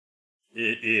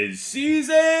It is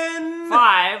season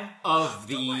 5 of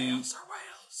the Wales are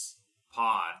Wales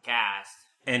podcast.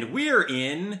 and we're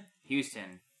in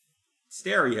Houston.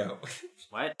 stereo.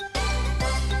 What?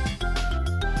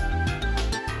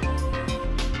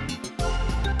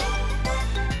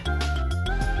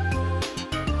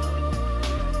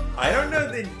 I don't know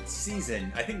the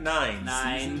season. I think 9.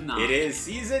 9. It is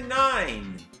season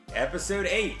 9, episode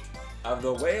 8 of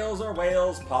the Wales are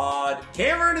Wales pod.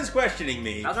 Cameron is questioning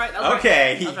me. That's right.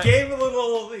 Okay, That's right. he gave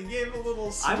a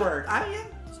little smirk.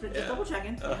 Just Yeah. double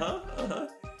checking.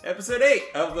 Episode 8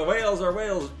 of the Wales are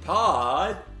Wales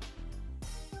pod.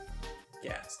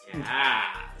 Yes.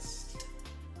 Cast.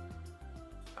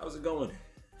 How's it going?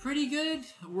 Pretty good.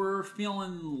 We're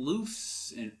feeling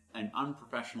loose and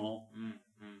unprofessional.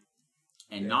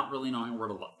 And not really knowing where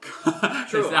to look.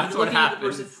 True. That's what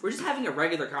happens. We're just having a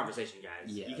regular conversation, guys.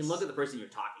 Yes. You can look at the person you're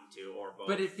talking to, or both.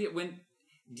 But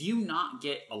do you not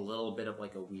get a little bit of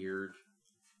like a weird,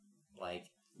 like,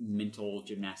 mental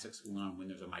gymnastics going on when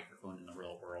there's a microphone in the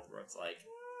real world where it's like,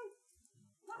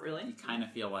 not really. you kind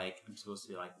of feel like I'm supposed to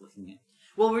be like looking at.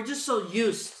 Well, we're just so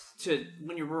used to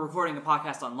when you're recording a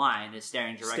podcast online is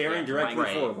staring directly at the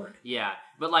microphone. forward. Yeah,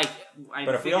 but like,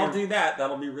 But if we all do that,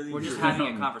 that'll be really we're just weird.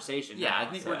 having a conversation. Yeah, now, I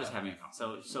think we're just having a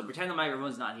conversation. So pretend the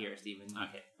microphone's not here, Steven.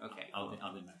 Okay. I'll do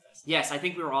my best. Yes, I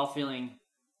think we were all feeling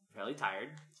fairly tired.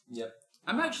 Yep.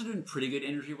 I'm actually doing pretty good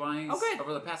energy-wise. Oh, good.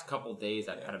 Over the past couple of days,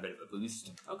 I've had a bit of a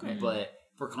boost. Okay. But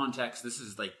for context, this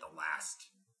is like the last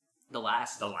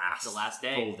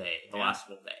day. full day. The Yeah. last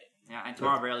full day. Yeah, and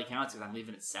tomorrow barely counts because I'm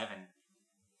leaving at 7.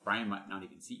 Brian might not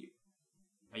even see you.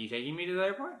 Are you taking me to the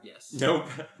airport? Yes. Nope.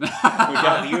 We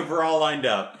got the Uber all lined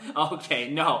up. Okay,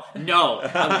 no. No, not we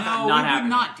happening. would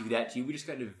not do that to you. We just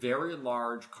got a very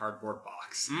large cardboard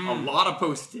box, a Mm. lot of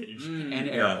postage, and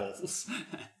air Yeah. holes.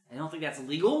 I don't think that's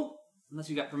legal unless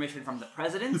you got permission from the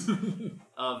president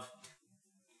of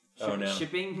Oh, no.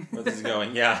 shipping. Where this is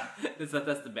going? Yeah. that's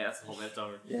the best. The whole bit's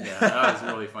over. Yeah, that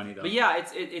was really funny though. But yeah,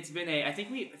 it's been I think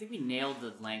we nailed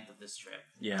the length of this trip.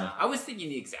 Yeah. I was thinking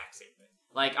the exact same thing.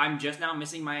 Like, I'm just now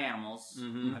missing my animals.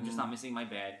 Mhm. I'm just not missing my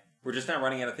bed. We're just not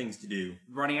running out of things to do.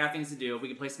 Running out of things to do. We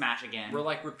can play Smash again. We're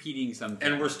like repeating something,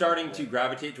 And we're starting to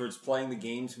gravitate towards playing the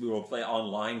games we will play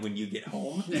online when you get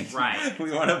home. Right.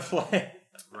 We want to play.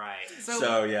 Right.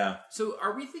 So, yeah. So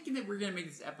are we thinking that we're gonna make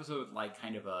this episode like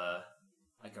kind of a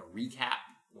recap,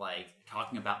 like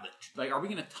talking about are we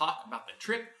gonna talk about the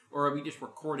trip, or are we just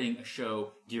recording a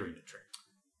show during the trip?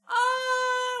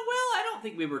 Well, I don't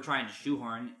think we were trying to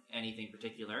shoehorn anything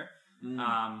particular.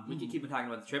 We could keep on talking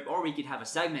about the trip, or we could have a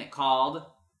segment called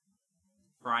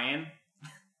Brian.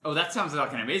 Oh, that sounds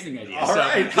like an amazing idea. All so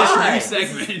right, this hi. new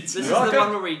segment. This is Welcome. the one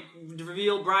where we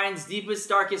reveal Brian's deepest,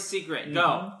 darkest secret.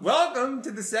 Go. Welcome to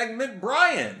the segment,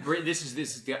 Brian. This is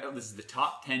the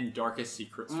top 10 darkest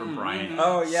secrets from Brian.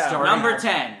 Oh, yeah. Starting Number out-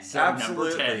 10. So number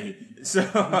Absolutely. 10. So,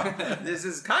 this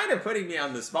is kind of putting me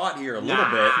on the spot here a little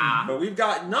Nah. bit. But we've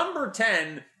got number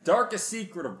 10, Darkest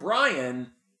Secret of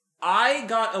Brian. I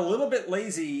got a little bit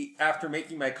lazy after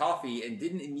making my coffee and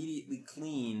didn't immediately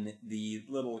clean the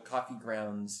little coffee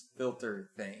grounds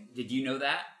filter thing. Did you know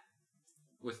that?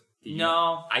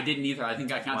 No. I didn't either. I think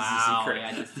that counts as a Wow. secret.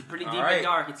 Yeah, it's pretty deep All right. and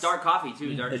dark. It's dark coffee,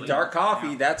 too. Dark It's flavor. dark coffee.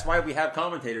 Yeah. That's why we have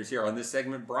commentators here on this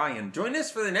segment, Brian. Join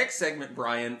us for the next segment,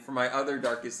 Brian, for my other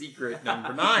Darkest Secret,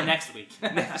 number 9. Next week.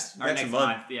 Next Or next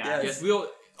month. Yeah. Yes. Yes, we'll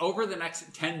over the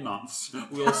next 10 months,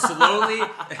 we'll slowly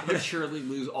but surely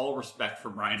lose all respect for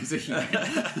Brian as a human.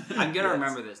 I'm going to Yes.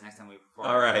 remember this next time we record.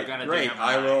 All We're right, gonna do great. number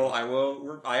I 9.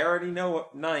 will. I already know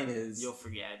what 9 is. You'll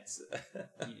forget.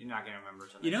 You're not going to remember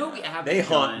something. You know what we haven't They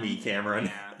haunt done? me, Cameron.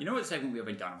 Yeah. You know what segment we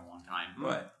haven't done in a long time?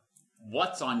 What?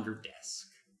 What's on your desk?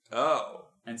 Oh,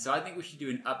 And so I think we should do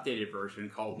an updated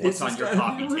version called this What's on is Your gonna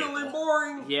Coffee be really Table.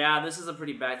 boring. Yeah, this is a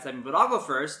pretty bad segment, but I'll go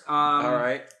first. All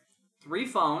right, 3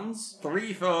 phones,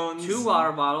 3 phones, 2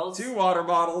 water bottles, 2 water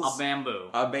bottles, a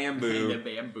bamboo. a And bamboo. a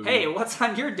bamboo. Hey, what's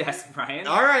on your desk, Brian?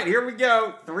 All right, here we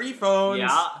go. 3 phones,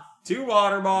 Yeah. 2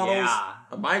 water bottles, Yeah.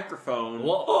 a microphone,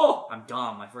 Whoa, oh, I'm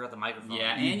dumb. I forgot the microphone.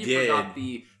 Yeah, You and you did. forgot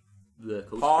the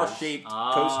coasters. paw-shaped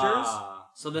coasters.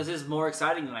 So this is more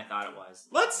exciting than I thought it was.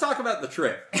 Let's talk about the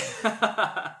trip.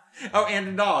 Oh, and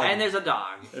a dog. And there's a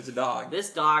dog. There's a dog. This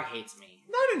dog hates me.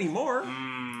 Not anymore.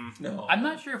 No. I'm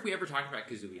not sure if we ever talked about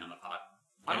Kazooie on the pod.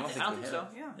 I don't think we so. have.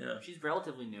 Yeah. Yeah. She's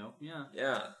relatively new. Yeah.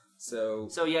 Yeah. So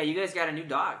So yeah, you guys got a new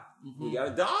dog. we got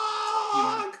a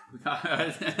dog.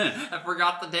 I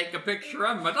forgot to take a picture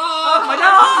of my dog.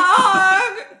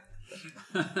 Oh,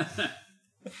 my dog!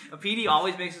 Petey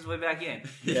always makes his way back in.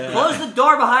 Yeah. Close the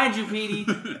door behind you, Petey.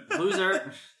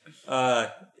 Loser.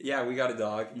 Yeah, we got a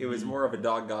dog. It was more of a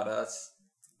dog got us.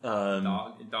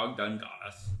 Dog done got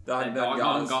us. Dog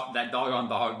That doggone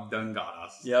dog done got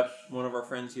us. Yep, one of our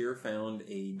friends here found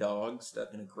a dog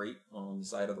stuck in a crate on the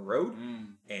side of the road,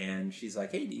 and she's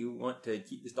like, "Hey, do you want to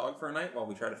keep this dog for a night while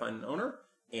we try to find an owner?"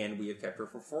 And we have kept her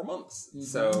for 4 months.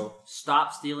 So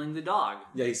stop stealing the dog.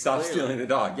 yeah, he stopped stealing the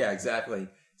dog. Yeah, exactly.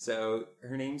 So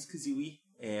her name's Kazooie.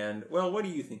 And, well, what do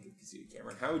you think of Kazooie,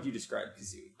 Cameron? How would you describe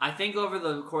Kazooie? I think over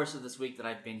the course of this week that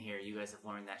I've been here, you guys have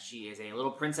learned that she is a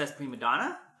little princess prima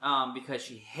donna because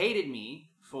she hated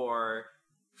me for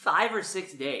 5 or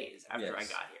 6 days after I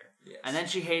got here. Yes. And then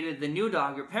she hated the new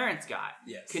dog her parents got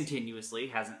continuously.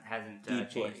 Hasn't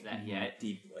changed that yet.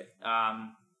 Deeply.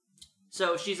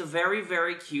 So she's a very,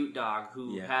 very cute dog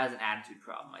who has an attitude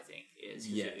problem, I think, is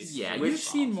Kazooie. Yeah, you've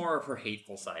seen more of her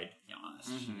hateful side, to be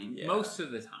honest. Most of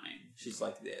the time. She's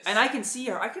like this. And I can see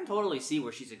her. I can totally see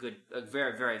where she's a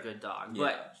very, very good dog.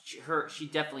 Yeah. But she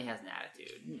definitely has an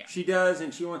attitude. Yeah. She does,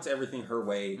 and she wants everything her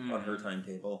way on her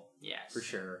timetable. Yes. For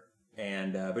sure.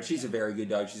 And but she's a very good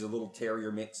dog. She's a little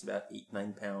terrier mix, about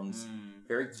 8-9 pounds.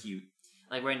 Very cute.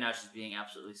 Like right now, she's being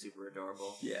absolutely super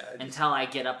adorable. Yeah. Until I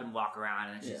get up and walk around,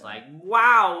 and she's like,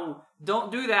 "Wow,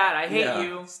 don't do that! I hate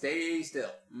you. Stay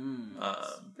still."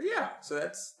 But yeah, so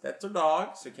that's our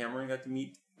dog. So Cameron got to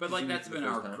meet. But like that's been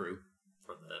our crew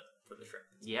for the trip.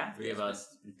 Yeah, 3 of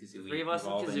us and Kazooie. 3 of us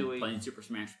and Kazooie playing Super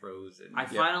Smash Bros. And I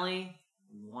finally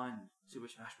won Super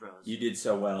Smash Bros. You did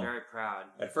so well. Very proud.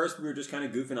 At first, we were just kind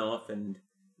of goofing off, and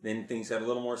then things got a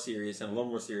little more serious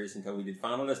until we did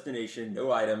Final Destination,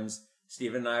 no items.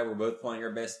 Steven and I were both playing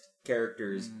our best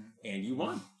characters, and you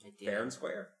won. I did. Fair and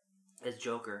square. As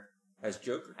Joker. As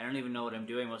Joker. I don't even know what I'm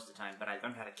doing most of the time, but I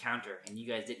learned how to counter, and you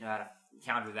guys didn't know how to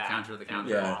counter that. Counter the counter.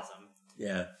 Yeah. Awesome.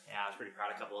 Yeah. Yeah, I was pretty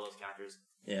proud of a couple of those counters.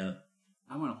 Yeah.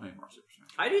 I want to play more Super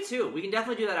Smash. I do too. We can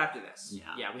definitely do that after this.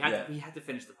 Yeah. Yeah, we have to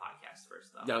finish the podcast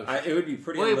first, though. No, It would be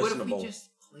pretty Wait, unlistenable. what if we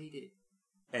just played it?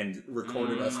 And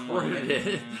recorded us playing Recorded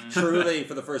it. Truly,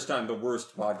 for the first time, the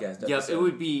worst podcast episode. Yes, it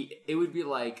would be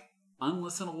like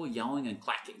unlistenable yelling and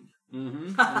clacking.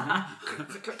 Yeah.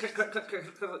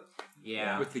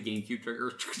 With the GameCube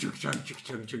trigger.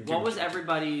 What was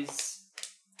everybody's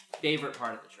favorite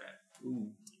part of the trip?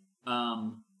 Ooh.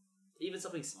 Even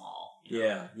something small.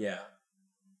 Yeah.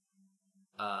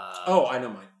 Oh, I know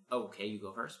mine. Okay, you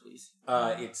go first, please.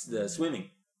 It's the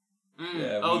swimming.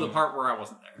 The part where I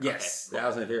wasn't there. Yes, Okay, cool. that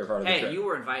was my favorite part of the trip. Hey, you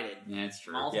were invited. Yeah, it's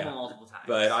true. Multiple times.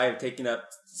 But I have taken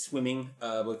up swimming,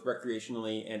 both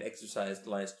recreationally and exercised the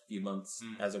last few months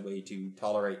as a way to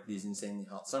tolerate these insanely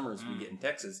hot summers we get in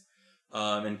Texas.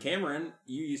 And Cameron,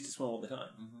 you used to swim all the time.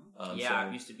 I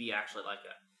used to be actually like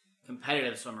a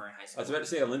competitive swimmer in high I school. was about to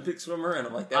say Olympic swimmer, and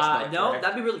I'm like, that's not no, correct.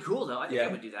 that'd be really cool though. I think I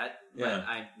would do that. Yeah. But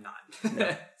I'm not.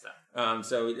 No.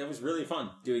 So it was really fun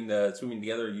doing the swimming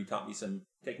together. You taught me some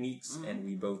techniques, and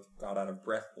we both got out of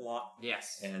breath a lot.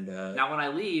 Yes. And now when I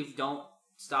leave, don't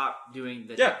stop doing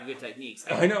the good techniques.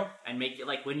 I know. And make it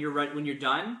like when you're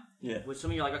done with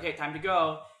swimming, you're like, okay, time to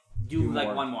go. Do like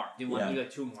more. one more. Do one. Do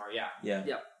like 2 more. Yeah.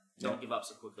 Yeah. Don't give up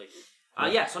so quickly.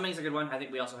 Swimming's a good one. I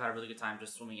think we also had a really good time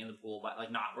just swimming in the pool, but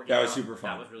like not working. That was out. super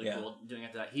fun. That was really cool. Doing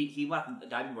it. He went on the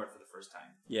diving board for the first time.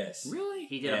 Yes. Really?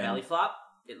 He did a belly flop.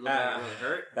 It looked like it really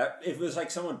hurt. It was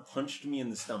like someone punched me in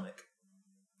the stomach.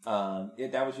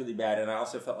 That was really bad, and I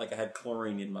also felt like I had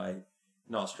chlorine in my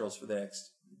nostrils for the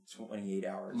next 28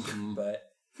 hours. But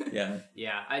yeah,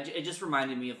 it just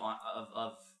reminded me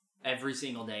of every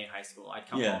single day in high school. I'd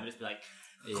come home and just be like,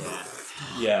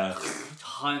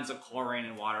 tons of chlorine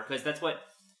in water, because that's what.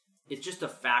 It's just a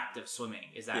fact of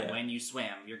swimming is that when you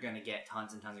swim, you're gonna get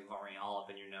tons and tons of chlorine all up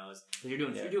in your nose. You're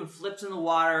doing flips in the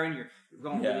water, and you're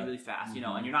going really, really fast,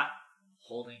 and you're not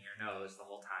holding your nose the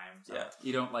whole time. So. Yeah,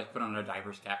 you don't like put on a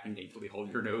diver's cap and daintily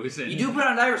hold your nose. And... You do put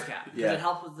on a diver's cap because it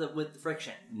helps with the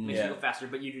friction, makes you go faster.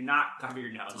 But you do not cover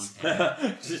your nose.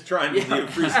 Just trying to do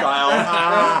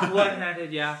freestyle.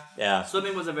 One-handed, yeah.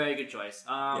 Swimming was a very good choice.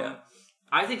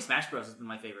 I think Smash Bros has been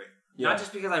my favorite, not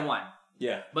just because I won.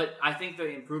 Yeah. But I think the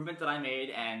improvement that I made,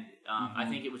 and I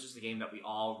think it was just a game that we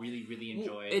all really, really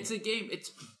enjoyed. It's a game,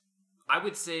 I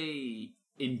would say,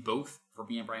 in both, for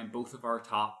me and Brian, both of our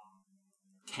top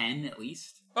 10, at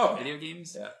least, video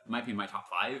games. Yeah. Might be in my top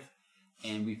 5.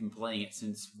 And we've been playing it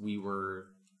since we were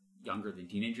younger than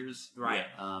teenagers. Right.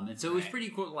 And so it was pretty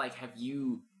cool to, have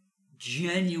you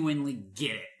genuinely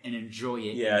get it and enjoy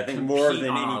it. Yeah, I think more than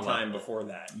any time before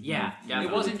that. Yeah. It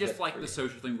wasn't just like the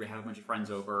social thing where we have a bunch of friends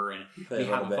over and we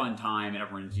have a fun time and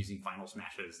everyone's using Final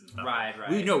Smashes and stuff. Right.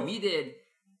 We did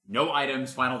no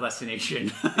items, Final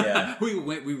Destination. Yeah. we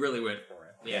really went for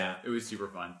it. Yeah. It was super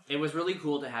fun. It was really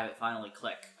cool to have it finally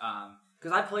click.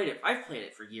 Because I've played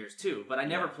it for years too, but I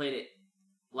never played it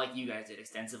like you guys did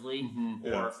extensively,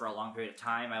 Mm-hmm. or for a long period of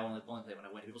time. I only played when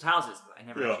I went to people's houses. I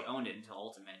never actually owned it until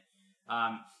Ultimate.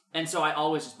 And so I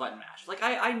always just button mash. Like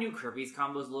I knew Kirby's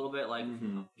combos a little bit. Like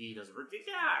B does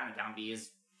and down B is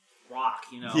rock,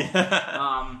 you know.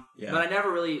 But I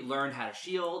never really learned how to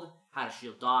shield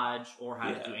dodge, or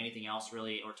how to do anything else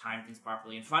really, or time things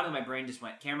properly. And finally, my brain just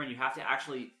went, Cameron, you have to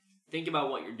actually think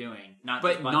about what you're doing, not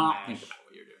just button mash. Think about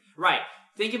what you're doing. Right.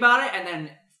 Think about it and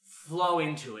then flow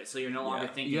into it, so you're no longer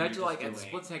thinking. You have to, like, at a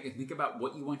split second, think about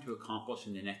what you want to accomplish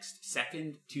in the next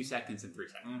second, 2 seconds, and 3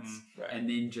 seconds. And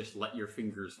then just let your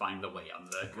fingers find the way on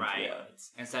the controller. Right.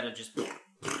 Instead of just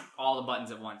all the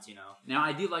buttons at once, you know. Now,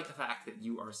 I do like the fact that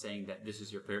you are saying that this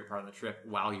is your favorite part of the trip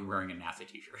while you're wearing a NASA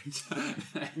t-shirt.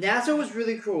 NASA was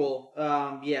really cool.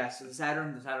 So the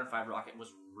Saturn V rocket was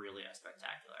really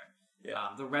spectacular. Yeah.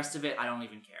 The rest of it, I don't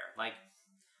even care. Like,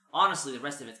 honestly, the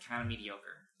rest of it's kind of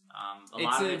mediocre. A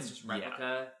lot of it's just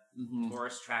replica,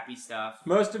 tourist trappy stuff.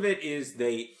 Most of it is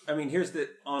here's the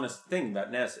honest thing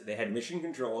about NASA. They had mission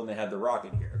control and they had the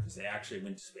rocket here because they actually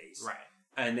went to space. Right.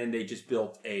 And then they just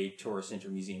built a tourist center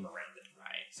museum around it.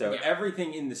 Right. So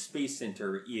everything in the space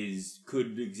center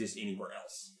could exist anywhere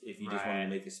else if you just wanted to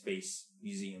make a space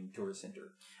museum tourist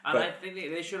center. And I think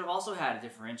they should have also had a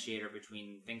differentiator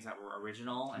between things that were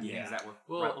original and things that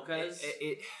were replicas.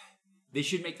 They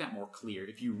should make that more clear.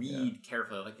 If you read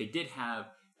carefully, like they did have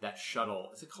that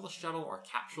shuttle. Is it called a shuttle or a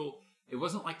capsule? It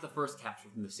wasn't like the first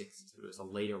capsule from the 60s, but it was a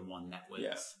later one that was...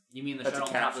 Yeah. You mean That's shuttle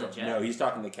on top of the jet? No, he's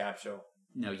talking the capsule.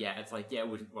 No, it's like, it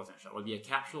wasn't a shuttle. It would be a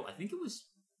capsule. I think it was...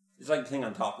 It's like the thing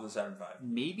on top of the Saturn V.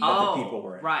 Maybe. That the people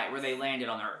were in. Right, where they landed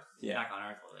on Earth. Yeah. Back on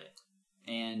Earth with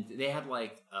it. And they had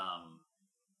like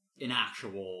an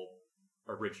actual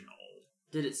original.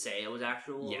 Did it say it was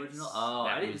actual original? Oh,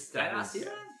 did I not see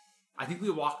that? I think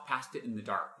we walked past it in the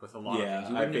dark with a lot of things.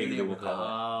 You I wouldn't think even they able to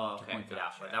point it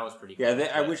out, but that was pretty cool.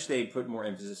 Yeah, I wish they put more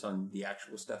emphasis on the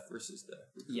actual stuff versus the...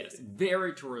 Yes,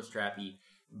 very tourist trappy,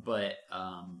 but...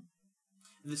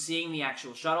 Seeing the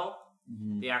actual shuttle,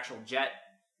 the actual jet,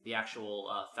 the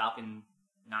actual Falcon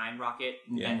 9 rocket,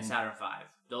 and the Saturn V.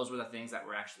 Those were the things that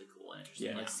were actually cool and interesting.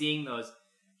 Yeah. Like seeing those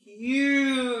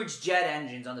huge jet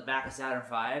engines on the back of Saturn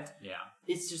V. Yeah.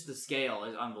 It's just the scale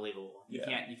is unbelievable. You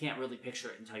can't really picture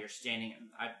it until you're standing.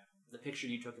 The picture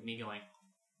you took of me going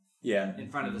in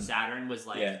front of the Saturn was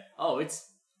like, it's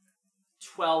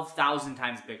 12,000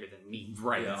 times bigger than me.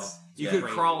 Right. You could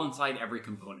crawl inside every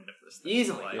component of this thing.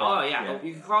 Easily.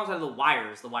 You could crawl inside the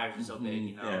wires. The wires are so big,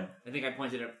 you know. Yeah. I think I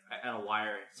pointed at a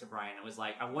wire to Brian. It was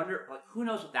like, I wonder, like, who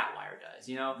knows what that wire does,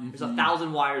 you know? There's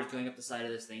 1,000 wires going up the side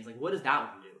of this thing. It's like, what does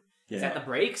that one do? Yeah. Is that the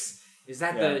brakes? Is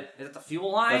that the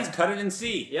fuel line? Let's cut it and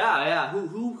see. Yeah.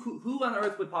 Who on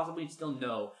Earth would possibly still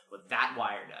know what that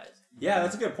wire does? Yeah,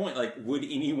 that's a good point. Like, would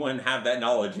anyone have that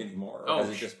knowledge anymore? Or has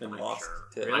it just been lost?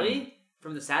 Sure. Really?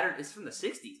 From the Saturn? It's from the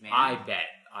 60s, man. I bet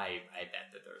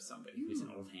that there's somebody who's an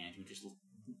old hand who just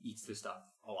eats this stuff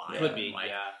alive. Could be,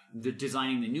 They're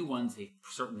designing the new ones. They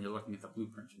certainly are looking at the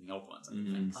blueprints from the old ones.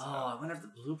 And I wonder if the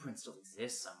blueprints still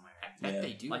exist somewhere. I bet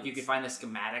they do. Like, you could find the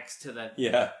schematics to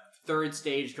the third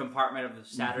stage compartment of the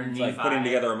Saturn V5. Like putting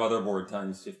together a motherboard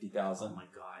times 50,000. Oh my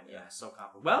god, so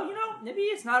complicated. Well, you know, maybe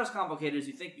it's not as complicated as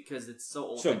you think because it's so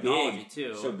old technology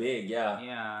too. So big, yeah.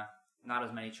 Yeah. Not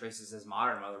as many choices as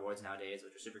modern motherboards nowadays,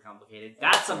 which are super complicated.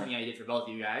 That's something I did for both of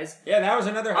you guys. Yeah, that was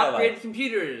another highlight. Upgraded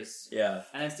computers. Yeah.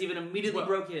 And then Steven immediately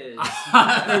broke his.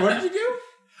 Wait, what did you do?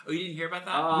 Oh, you didn't hear about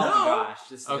that? Oh, no. My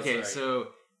gosh. Okay, so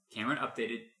Cameron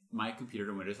updated my computer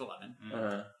to Windows 11.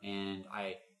 And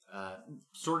I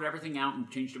sorted everything out and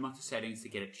changed a bunch of settings to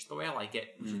get it just the way I like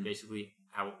it, which is basically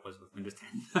how it was with Windows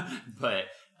 10. But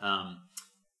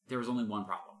there was only one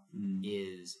problem.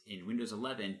 Is in Windows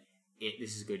 11...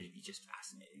 this is going to be just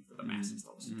fascinating for the mass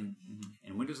installs.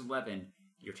 In Windows 11,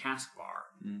 your taskbar,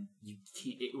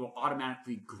 it will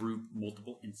automatically group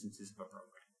multiple instances of a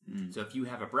program. So if you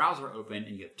have a browser open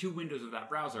and you have 2 windows of that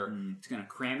browser, it's going to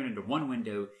cram it into one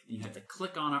window, and you have to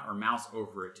click on it or mouse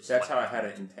over it to That's how I had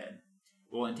it in 10.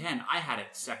 Well, in 10, I had it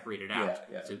separated out.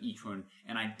 So each one,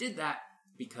 and I did that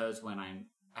because when I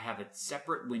have a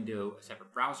separate window, a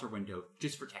separate browser window,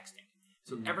 just for texting.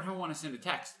 So every time I want to send a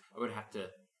text, I would have to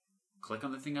click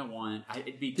on the thing I want.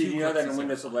 It'd be Did you know that in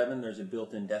Windows 11 there's a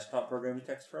built-in desktop program to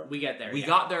text from? We get there. We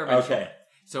got there eventually. Okay.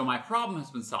 So my problem has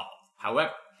been solved.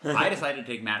 However, I decided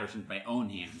to take matters into my own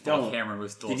hands while Cameron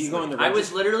was still asleep. Go in the I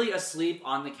was literally asleep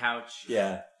on the couch.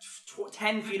 Yeah.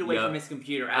 10 feet away from his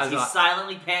computer as he's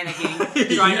silently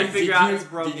panicking, trying to figure out his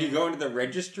broken. Did you go into the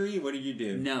registry? What did you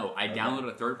do? No, I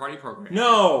downloaded a third-party program.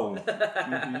 No!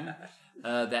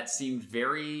 That seemed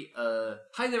very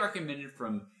highly recommended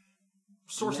from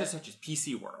sources such as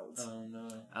PC World. Oh no.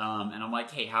 And I'm like,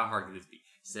 hey, how hard could this be?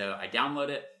 So I download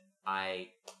it. I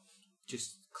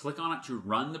just click on it to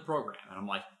run the program. And I'm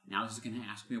like, now this is going to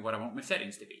ask me what I want my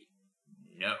settings to be.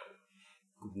 No.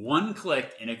 One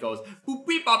click and it goes boop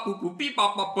beep bop boop boop beep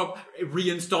bop bop boop.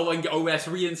 Reinstalling OS,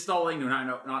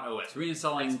 not OS,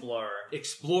 reinstalling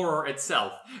Explorer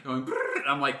itself. Going brrr,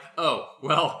 I'm like, oh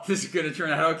well, this is gonna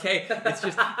turn out okay. It's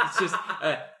just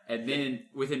and then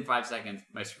within 5 seconds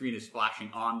my screen is flashing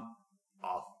on,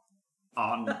 off,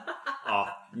 on, off.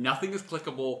 Nothing is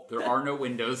clickable. There are no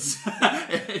windows.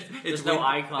 There's no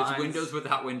icons. It's Windows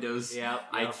without Windows. Yep.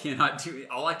 I cannot do.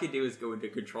 All I can do is go into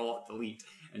Control-Alt-Delete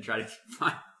and try to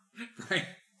find. Right.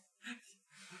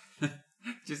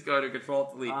 Just go to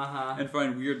Control-Delete and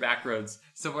find weird backroads.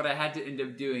 So what I had to end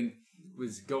up doing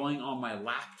was going on my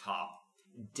laptop,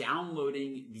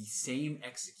 downloading the same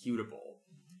executable,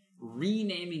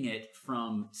 renaming it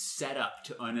from setup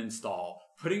to uninstall,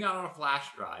 putting it on a flash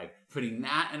drive, putting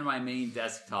that in my main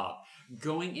desktop,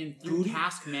 going in through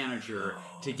Task Manager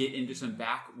to get into some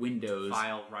back windows.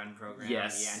 File run program.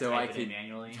 Yes, yeah, so I could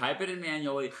type it in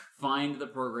manually, find the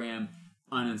program,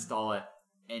 uninstall it,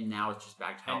 and now it's just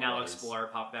back to how and it now was. Explorer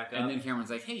popped back up. And then Cameron's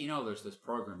like, hey, there's this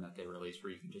program that they released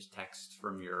where you can just text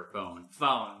from your phone.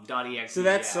 Phone.exe. So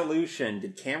that solution,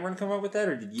 did Cameron come up with that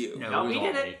or did you? No, he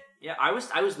did it. Yeah, I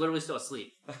was literally still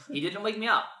asleep. He didn't wake me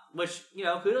up. Which,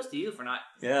 kudos to you for not...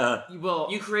 Yeah. Well,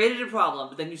 you created a problem,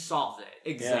 but then you solved it.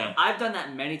 Exactly. Yeah. I've done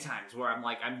that many times where I'm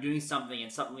like, I'm doing something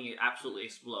and something absolutely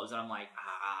explodes, and I'm like,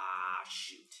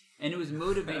 shoot. And it was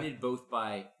motivated both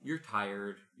by, you're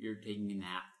tired, you're taking a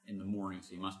nap in the morning,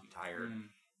 so you must be tired.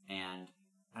 And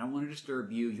I don't want to disturb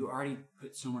you. You already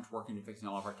put so much work into fixing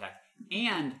all of our tech.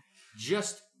 And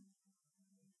just...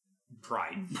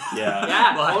 pride. Yeah.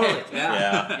 Yeah, Like, totally.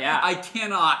 Yeah. I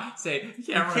cannot say,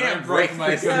 Cameron, can't I broke my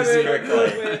this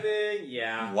computer.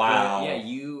 Yeah. Wow. But, yeah,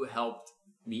 you helped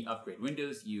me upgrade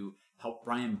Windows. You helped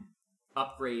Brian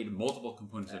upgrade multiple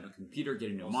components of a computer,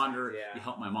 get a new monitor. Yeah. You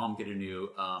helped my mom get a new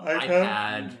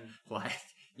iPad.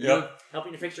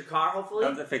 Helping to fix your car, hopefully.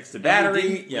 Help to fix the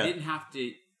battery. We didn't have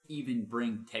to even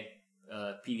bring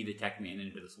PD the Tech Man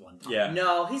into this one time. Yeah.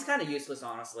 No, he's kind of useless,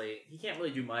 honestly. He can't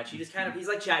really do much. He's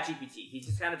like ChatGPT. He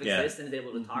just kind of exists and is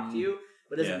able to talk to you,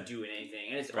 but doesn't do anything.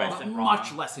 And it's often wrong.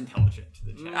 Much less intelligent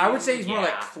than Chat. I would say he's more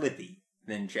like Clippy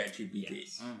than ChatGPT.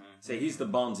 Yes. So he's the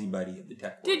Bonzi buddy of the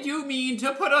tech world. Did you mean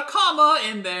to put a comma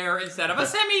in there instead of a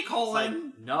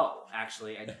semicolon? No,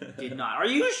 actually, I did not. Are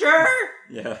you sure?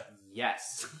 Yeah.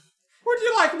 Yes. Would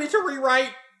you like me to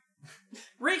rewrite?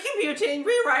 Recomputing,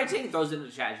 rewriting, throws it into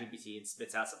ChatGPT and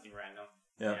spits out something random.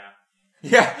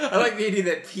 Yeah, I like the idea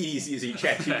that PD's using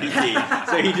ChatGPT.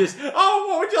 So he just,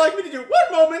 what would you like me to do? 1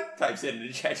 moment! Types it into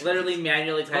ChatGPT. Literally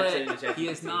manually types it into ChatGPT. He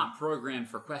is not programmed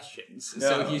for questions, No.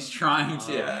 so he's trying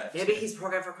to. Maybe he's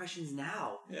programmed for questions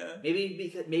now. Yeah. Maybe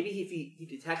if he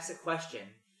detects a question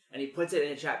and he puts it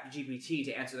in ChatGPT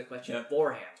to answer the question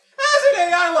for him. As an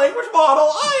AI language model,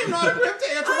 I am not equipped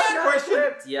to answer that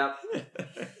question. Yep.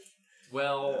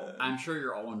 Well, I'm sure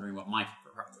you're all wondering what my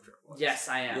favorite part of the trip was. Yes,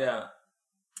 I am. Yeah.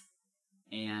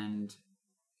 And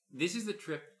this is the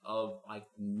trip of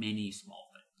many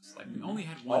small things. We only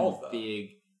had one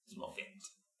big small event,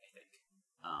 I think,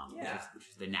 which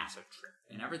is the NASA trip,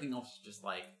 and everything else is just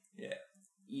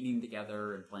eating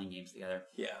together and playing games together.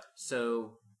 Yeah.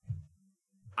 So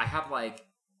I have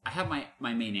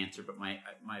my main answer, but my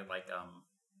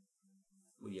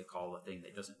what do you call the thing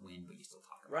that doesn't win but you still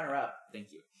talk about? Runner up.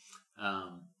 Thank you.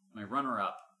 My runner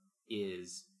up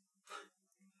is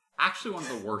actually one of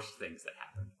the worst things that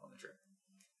happened on the trip.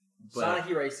 But Sonic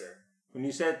Eraser. When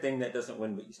you said thing that doesn't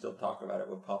win but you still talk about it,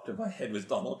 what popped in my head was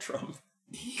Donald Trump.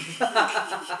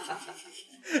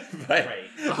 But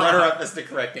runner up is the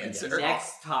correct answer.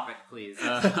 Next topic, please.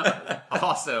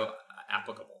 Also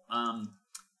applicable.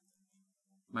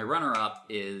 My runner up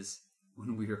is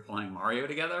when we were playing Mario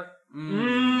together.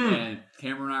 And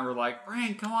Cameron and I were like,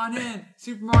 Brian, come on in.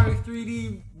 Super Mario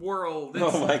 3D World.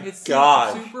 It's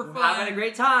God. super fun. We're having a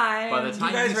great time. By the time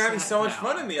you guys were having so much down,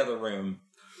 fun in the other room.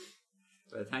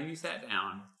 By the time you sat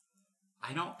down,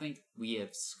 I don't think we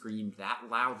have screamed that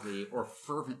loudly or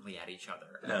fervently at each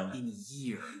other in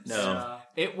years. No.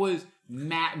 It was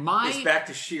It's back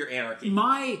to sheer anarchy.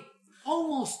 My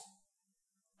almost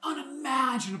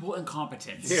unimaginable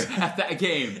incompetence at that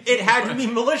game. It had to be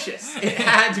malicious. It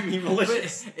had to be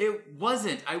malicious. But it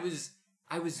wasn't. I was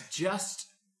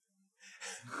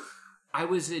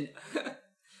in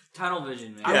tunnel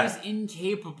vision, man. I was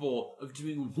incapable of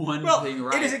doing one thing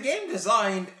right. It is a game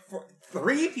designed for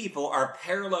 3 people are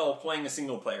parallel playing a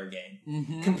single player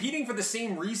game, competing for the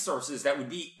same resources that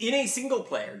would be in a single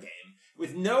player game,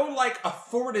 with no, like,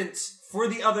 affordance for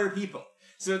the other people.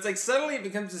 So it's like suddenly it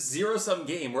becomes a zero-sum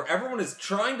game where everyone is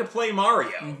trying to play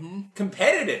Mario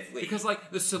competitively. Because,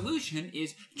 like, the solution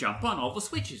is jump on all the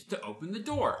switches to open the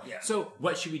door. Yeah. So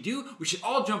what should we do? We should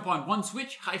all jump on one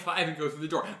switch, high five, and go through the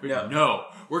door. But no.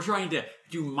 We're trying to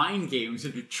do mind games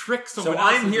and trick someone So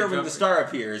else. I'm here when the star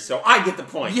appears, so I get the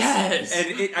points. Yes!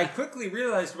 And I quickly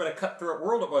realized what a cutthroat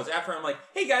world it was after I'm like,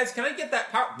 hey guys, can I get that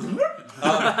power?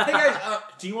 Hey guys,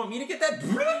 do you want me to get that?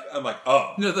 I'm like,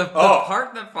 oh. No, the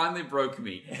part that finally broke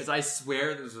me is I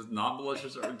swear this was not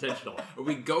malicious or intentional. But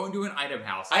we go into an item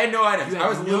house. I had no items. I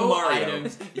was Lil Mario.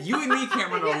 Items. You and me,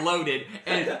 Cameron, are loaded.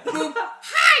 And boom,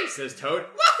 hi, says Toad.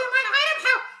 Welcome to my item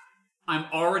house. I'm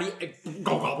already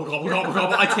gobble, gobble, gobble, gobble,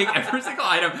 gobble. I take every single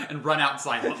item and run out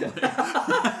silently. And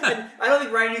I don't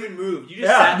think Ryan even moved. You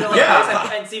just sat there like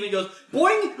this, and Steven goes,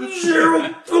 boing,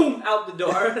 boom, out the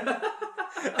door.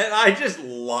 And I just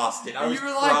lost it. I was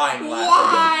crying laughing.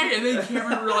 Why? And then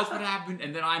Cameron realized what happened,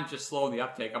 and then I'm just slow in the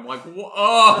uptake. I'm like,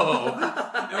 whoa.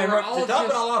 And to top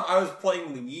it all off, I was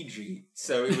playing Luigi,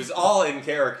 so it was all in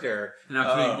character. And I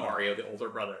was playing Mario, the older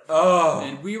brother. Oh.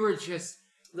 And we were just...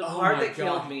 The part that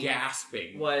killed me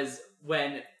gasping was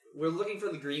when we're looking for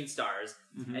the green stars,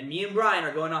 and me and Brian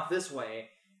are going off this way,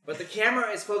 but the camera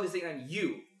is focusing on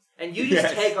you, and you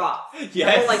just take off.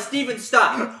 Yes. And we're like, Steven,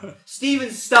 stop!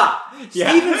 Steven, stop! Yeah.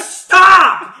 Steven,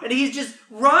 stop! And he just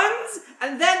runs,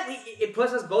 and then it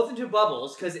puts us both into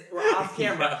bubbles, because we're off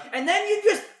camera, and then you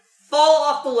just fall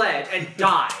off the ledge and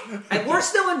die. And we're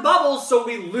still in bubbles, so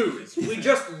we lose. We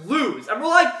just lose. And we're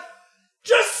like,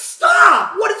 just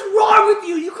stop! What is wrong with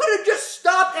you? You could have just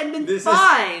stopped and been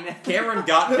fine. Cameron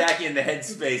got back in the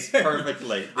headspace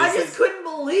perfectly. I just couldn't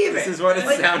believe it. This is what it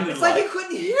sounded It's like. like you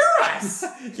couldn't hear us.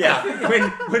 Yeah,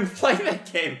 when playing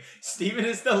that game, Steven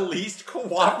is the least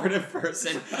cooperative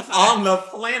person on the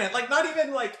planet. Like, not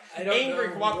even like angry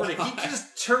cooperative. He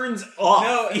just turns off.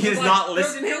 No, he is not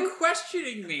listening. They're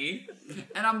questioning me.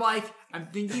 And I'm like, I'm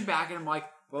thinking back and I'm like,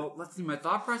 well, let's see. My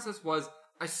thought process was,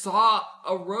 I saw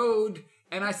a road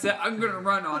and I said, I'm going to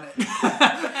run on it.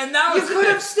 And that was You could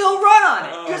have still run on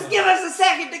it. Just give us a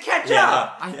second to catch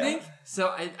up. I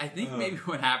think maybe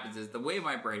what happens is the way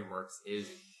my brain works is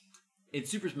in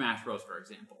Super Smash Bros., for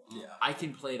example, I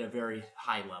can play at a very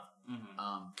high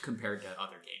level compared to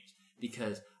other games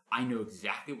because I know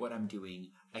exactly what I'm doing.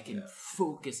 I can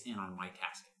focus in on my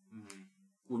task.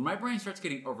 When my brain starts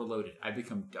getting overloaded, I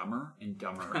become dumber and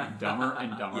dumber and dumber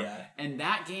and dumber. And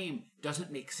that game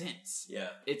doesn't make sense. Yeah.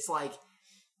 It's like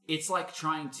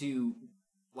trying to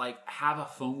have a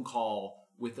phone call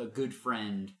with a good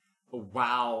friend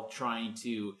while trying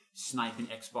to snipe an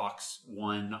Xbox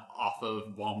One off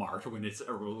of Walmart when it's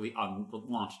early on the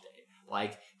launch day.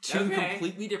 Like, two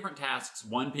completely different tasks,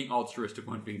 one being altruistic,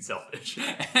 one being selfish.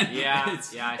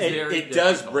 It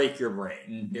does break your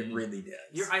brain. It really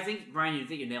does. I think, Brian, you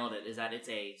think you nailed it, is that it's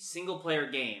a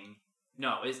single-player game.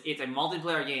 No, it's a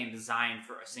multiplayer game designed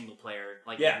for a single-player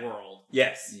world.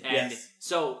 Yes. And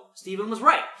so, Steven was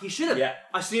right. He should have. Yeah.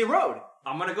 I see a road.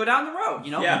 I'm going to go down the road,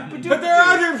 you know? Yeah. But there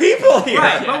are other people here.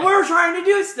 Right, but we're trying to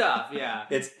do stuff. Yeah.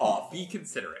 It's off. Be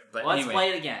considerate. But Let's anyway, play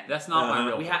it again. That's not my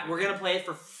real We're going to play it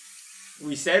for...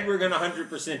 We said we're going to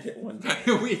 100% hit one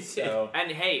time. We did. So.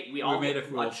 And hey, we all made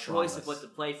made a choice of what to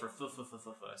play for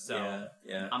So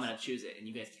I'm going to choose it, and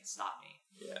you guys can't stop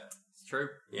me. Yeah. It's true.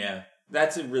 Yeah.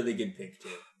 That's a really good pick, too.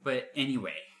 But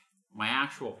anyway, my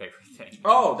actual favorite thing.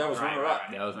 Oh, that was runner-up.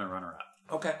 That was my runner-up.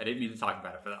 Okay. I didn't mean to talk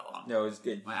about it for that long. No, it was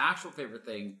good. My actual favorite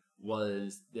thing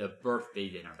was the birthday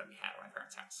dinner that we had at my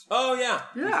parents' house. Oh, yeah.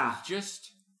 Yeah. It was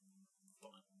just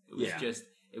fun.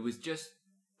 It was just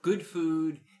good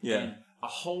food. Yeah. And a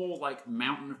whole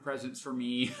mountain of presents for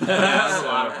me. A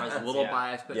lot of presents. A little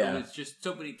biased, but Yeah. it was just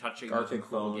so many touching, Gartic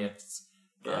cool phone. gifts.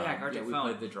 Gartic we phone.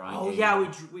 played the drawing. Oh game.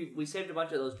 yeah, we saved a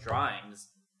bunch of those drawings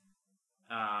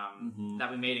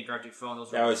that we made in Gartic phone.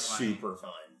 Those were That was funny. super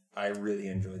fun. I really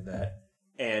enjoyed that.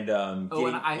 And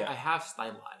and I have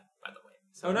Styli, by the way.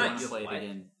 So Oh, nice. We played it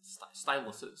in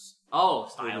styluses. Oh,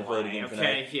 We can style. play it again Okay,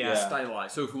 tonight. yeah. Yeah.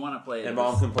 Styli. So if we want to play it, And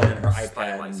Mom can play on her iPad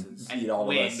Stylices. and beat all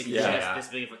of us. because Yeah. that's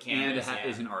this big of a and canvas.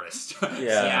 is an artist. Yeah.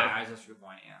 That's a good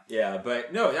point. Yeah. Yeah,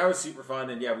 but no, that was super fun.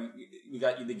 And yeah, we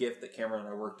got you the gift that Cameron and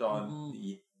I worked on,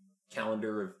 the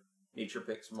calendar of nature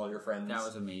pics from all your friends. That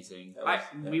was amazing.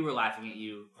 We were laughing at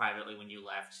you privately when you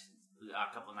left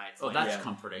a couple nights. Oh, later, that's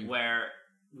comforting. where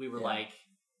we were like,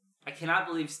 I cannot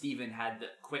believe Steven had the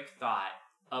quick thought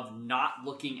of not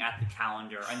looking at the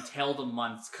calendar until the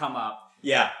months come up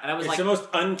Yeah. And I was it's like, the most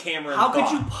un-Cameron how thought.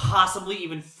 could you possibly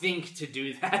even think to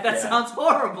do that? That Yeah. sounds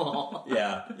horrible.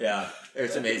 Yeah.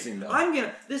 It's amazing,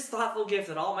 though. This thoughtful gift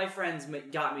that all my friends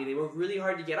got me, they were really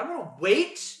hard to get. I'm going to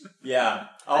wait Yeah.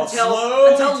 I'll until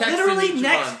slowly text him literally each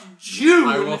next month. June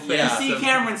I will to see them.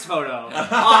 Cameron's photo. A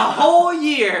whole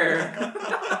year.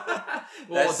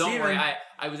 Well, That's don't worry. Steven.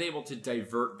 I was able to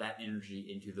divert that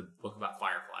energy into the book about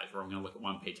fireflies, where I'm going to look at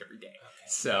one page every day.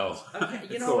 So, Okay,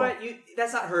 you know Cool. what?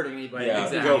 That's not hurting anybody. Yeah,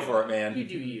 Exactly. go for it, man. You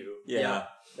do you. Yeah,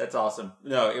 that's awesome.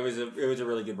 No, it was a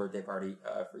really good birthday party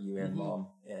for you and Mom,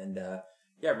 and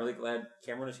I'm really glad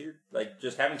Cameron is here. Like,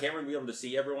 just having Cameron be able to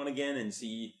see everyone again and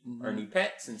see our new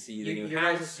pets and see the new Your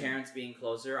house. guys' parents being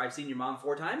closer. I've seen your mom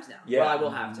 4 times now. Yeah. Well, I will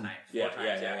have tonight. 4 Yeah,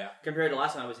 times, yeah. Compared to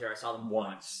last time I was here, I saw them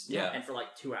once. Yeah. And for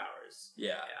like 2 hours.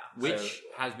 Yeah. which So-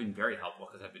 has been very helpful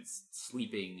because I've been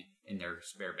sleeping in their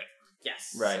spare bedroom.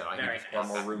 Yes. Right. So I can Very just A lot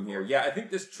nice. more room here. Yeah, I think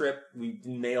this trip, we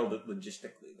nailed it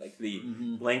logistically. Like, the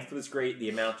length was great. The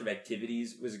amount of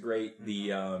activities was great.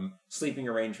 The sleeping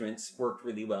arrangements worked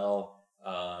really well.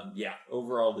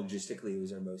 Overall, logistically, it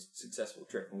was our most successful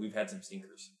trip. And we've had some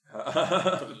stinkers.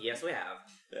 Yes, we have.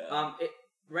 Yeah.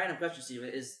 Random question, Steven.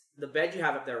 Is the bed you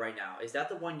have up there right now, is that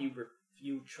the one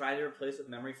you tried to replace with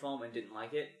memory foam and didn't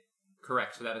like it?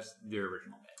 Correct. So that is the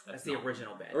original bed. That's the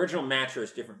original bed. Original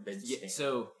mattress, different bed Yeah, stand.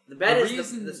 so The bed the is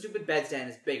reason- the stupid bed stand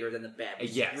is bigger than the bed, which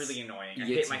Yes. is really annoying.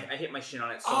 Yes. I hit my shin on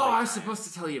it so oh, many I was times. supposed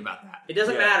to tell you about that. It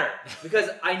doesn't Yeah. matter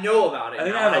because I know about it. I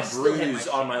think now, I and have a still hit bruise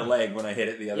my on shin. my leg when I hit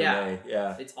it the other Yeah. day.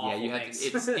 Yeah. It's awful. Yeah, you have thanks. to.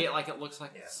 It looks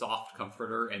like a soft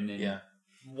comforter, and then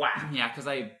Wow. yeah, because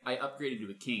I upgraded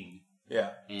to a king,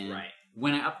 Yeah. and Right.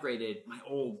 when I upgraded, my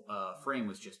old frame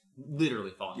was just literally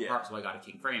falling apart, so I got a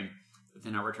king frame. But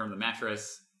then I returned the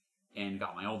mattress and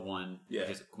got my old one, which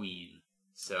is a queen.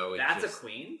 So That's a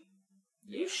queen?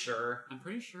 Are you sure? I'm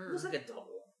pretty It sure. looks like a double.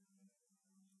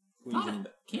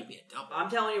 Can't be a double. I'm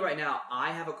telling you right now,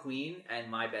 I have a queen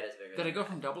and my bed is bigger. Did I than go that.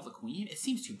 from double to queen? It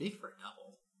seems too big for a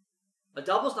double. A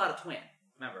double's not a twin.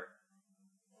 Remember?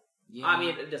 Yeah. I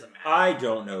mean, it doesn't matter. I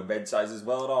don't know bed sizes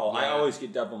well at all. I Yeah. always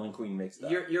get double and queen mixed up.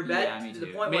 Your bed. Yeah, me the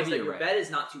too. point Maybe was that you're your right. bed is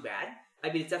not too bad.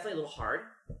 I mean, it's definitely a little hard,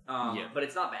 but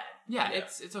it's not bad. Yeah,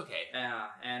 it's okay. Yeah,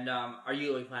 and are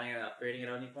you like planning on upgrading it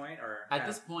at any point, or At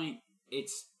this point, it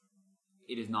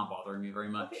is not bothering me very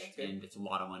much, Okay, that's good. and it's a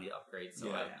lot of money to upgrade, so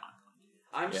Yeah. I'm not going to do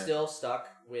it. I'm Yeah. still stuck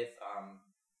with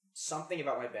something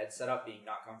about my bed setup being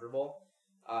not comfortable.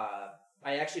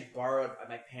 I actually borrowed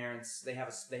my parents. They have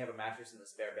a mattress in the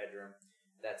spare bedroom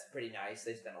that's pretty nice.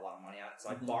 They spent a lot of money on it, so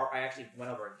I actually went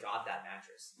over and got that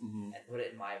mattress and put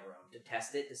it in my room to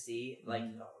test it to see like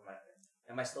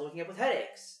am I still waking up with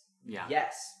headaches? Yeah.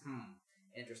 Yes.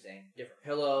 Interesting. Different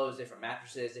pillows, different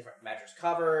mattresses, different mattress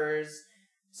covers.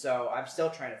 So I'm still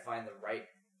trying to find the right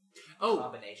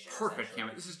combination. Perfect, essentially.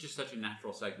 Cameron. This is just such a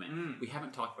natural segment. We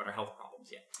haven't talked about our health problems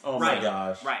yet. Oh Right. my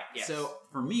gosh. Right. Yes. So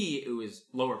for me, it was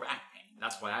lower back pain.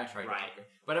 That's why I tried to Right. upgrade.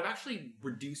 But I've actually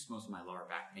reduced most of my lower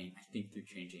back pain, I think, through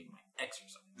changing my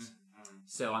exercise.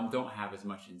 So I don't have as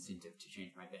much incentive to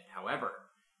change my bed. However,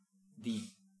 the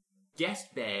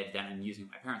guest bed that I'm using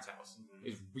at my parents' house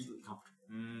is really comfortable.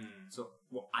 So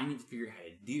what I need to figure out how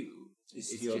to do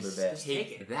is steal just their bed.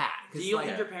 take that. Do you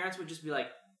think your parents would just be like,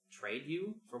 trade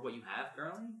you for what you have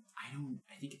currently?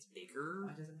 I think it's bigger.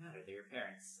 It doesn't matter. They're your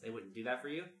parents. They wouldn't do that for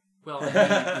you. Well,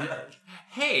 I mean,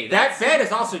 hey, That bed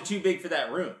is also too big for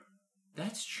that room.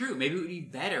 That's true. Maybe it would be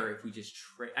better if we just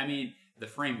trade. I mean, the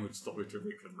frame would still be too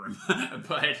big for the room,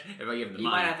 but if I give them the You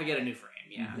money, might have to get a new frame,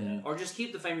 yeah. Or just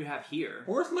keep the frame you have here.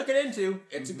 Worth looking into.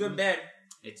 It's a good bed.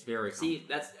 it's very. See,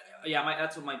 that's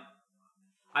what my.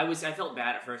 I felt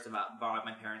bad at first about borrowing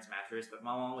my parents' mattress, but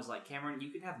my mom was like, Cameron,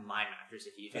 you can have my mattress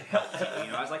if it helps you.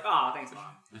 You know, I was like, oh, thanks,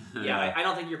 Mom. Yeah, I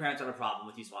don't think your parents have a problem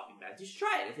with you swapping beds. You should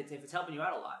try it if it's helping you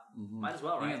out a lot. Might as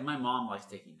well, Thing right? is, my mom likes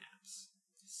taking naps.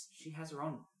 She has her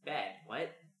own bed.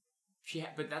 What?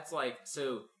 But that's like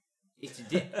so. It's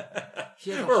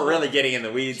she has a We're whole- really getting in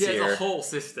the weeds She has here. a whole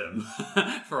system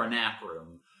for a nap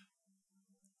room.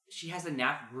 She has a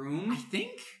nap room? I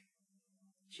think.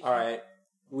 All right.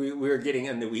 We're getting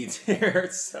in the weeds here,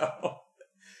 so.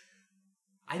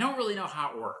 I don't really know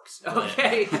how it works. but-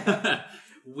 Okay.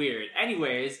 Weird.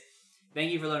 Anyways,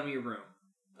 thank you for letting me your room.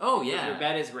 Oh yeah. Your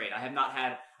bed is great. I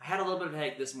had a little bit of a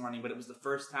headache this morning, but it was the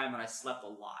first time when I slept a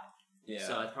lot. Yeah.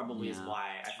 So that probably is why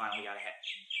I finally got a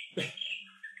headache.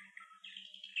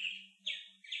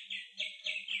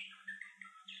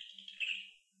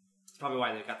 It's probably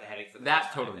why they got the headache for the That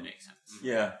first time. totally makes sense.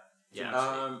 Yeah.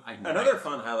 Yeah. Another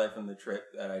fun highlight from the trip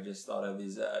that I just thought of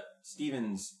is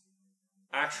Steven's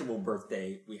actual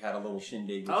birthday, we had a little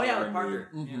shindig. With Parker.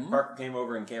 Parker came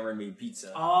over and Cameron made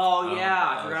pizza. Oh,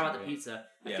 yeah. I forgot about the pizza.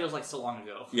 It feels like so long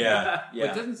ago. Yeah. But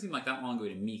it doesn't seem like that long ago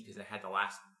to me because I had the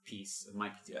last piece of my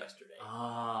pizza yesterday.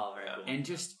 Oh, very cool. And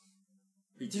just,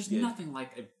 there's nothing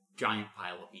like a giant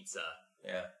pile of pizza.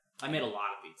 Yeah. I made a lot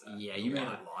of pizza. Yeah, you made a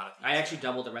lot of pizza. I actually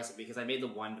doubled the recipe because I made the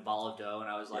one ball of dough and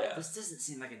I was like, this doesn't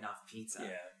seem like enough pizza. Yeah.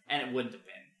 And it wouldn't have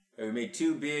been. We made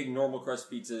 2 big normal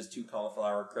crust pizzas, 2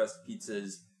 cauliflower crust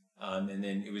pizzas, and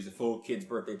then it was a full kids'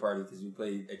 birthday party because we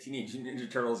played a Teenage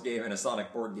Ninja Turtles game and a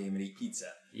Sonic board game and ate pizza.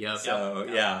 Yep. So,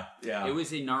 yeah. It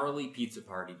was a gnarly pizza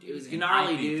party, dude. It was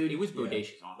gnarly, dude. It was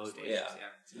bodacious, honestly. Yeah.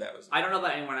 So that was. I don't know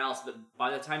about anyone else, but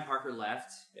by the time Parker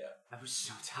left, I was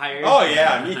so tired. Oh,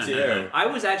 yeah, me too. I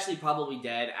was actually probably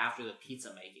dead after the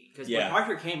pizza making. Because when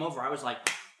Parker came over, I was like,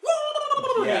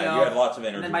 woo! Yeah, you had lots of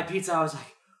energy. And then my pizza, I was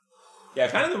like, yeah,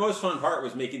 kind of the most fun part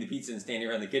was making the pizza and standing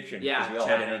around the kitchen. Yeah. Because we all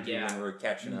had energy and we were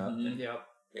catching up. Mm-hmm. Yep.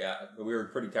 Yeah, but we were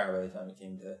pretty tired by the time it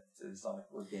came to the Sonic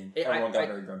board game. Everyone got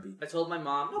very grumpy. I told my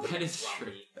mom... That is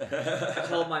true. I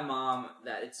told my mom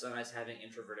that it's so nice having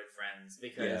introverted friends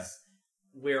because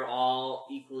we're all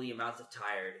equally amounts of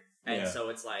tired. And so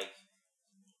it's like,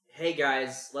 hey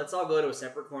guys, let's all go to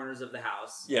separate corners of the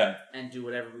house and do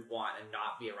whatever we want and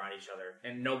not be around each other.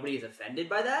 And nobody's offended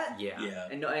by that. Yeah.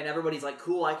 And everybody's like,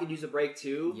 cool, I could use a break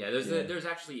too. Yeah, there's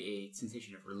actually a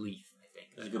sensation of relief, I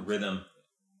think. There's a good rhythm.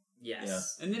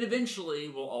 Yes. Yeah. And then eventually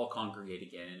we'll all congregate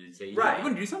again and say, right. You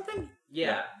want to do something?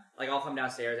 Yeah. Like, I'll come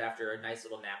downstairs after a nice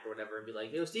little nap or whatever and be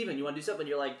like, yo, Steven, you want to do something?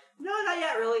 You're like, no, not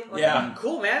yet, really. Like,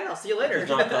 cool, man. I'll see you later. There's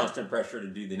not constant pressure to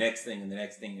do the next thing and the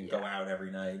next thing and go out every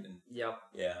night. And Yeah,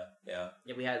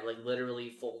 we had, like,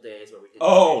 literally full days where we didn't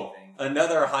do anything.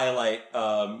 Another highlight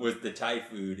was the Thai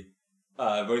food,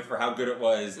 both for how good it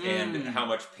was and how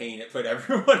much pain it put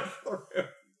everyone through.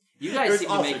 You guys seem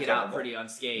to make it out pretty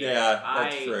unscathed. Yeah,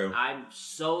 that's true. I'm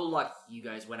so lucky you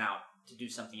guys went out to do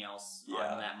something else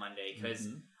on that Monday, because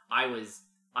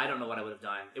I don't know what I would have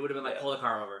done. It would have been like, pull the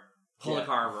car over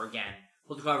again.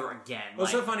 Pull the car over again. Well,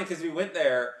 it's so funny because we went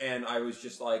there and I was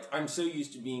just like, I'm so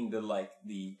used to being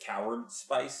the coward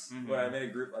spice when I'm in a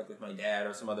group like with my dad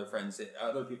or some other friends.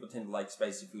 Other people tend to like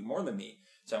spicy food more than me.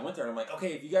 So I went there and I'm like,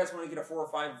 okay, if you guys want to get a 4 or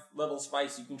 5 level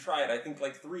spice, you can try it. I think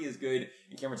like 3 is good.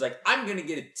 And Cameron's like, I'm going to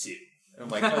get a 2. And I'm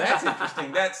like, oh, that's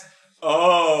interesting.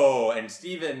 And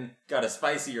Steven got a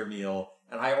spicier meal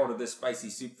and I ordered this spicy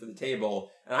soup for the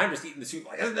table. And I'm just eating the soup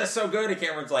like, isn't this so good? And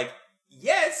Cameron's like,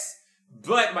 yes,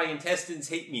 but my intestines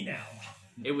hate me now.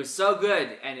 It was so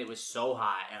good, and it was so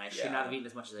hot, and I should not have eaten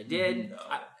as much as I did. No.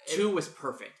 2 was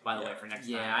perfect, by the way, for next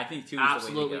time. Yeah, I think 2 was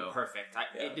absolutely the way to go. Perfect.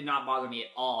 It did not bother me at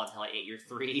all until I ate your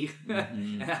 3.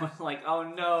 And I was like, oh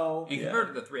no. And compared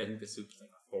to the 3, I think the soup was like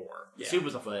a 4. The soup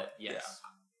was a 4, yes. Yeah.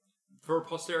 For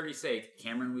posterity's sake,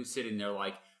 Cameron was sitting there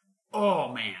like,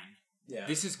 oh man,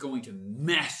 this is going to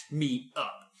mess me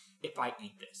up if I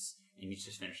eat this. And he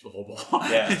just finished the whole bowl.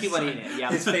 Yeah. Keep on eating it.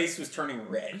 Yeah. His face was turning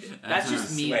red. That's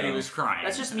just me. He was crying.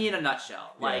 That's just me in a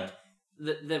nutshell. Like,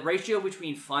 the ratio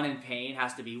between fun and pain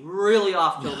has to be really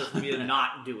off kilter for me to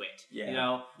not do it. Yeah. You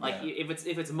know? Like,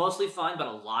 if it's mostly fun but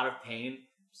a lot of pain,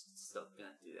 I'm still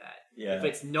gonna do that. Yeah. If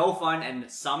it's no fun and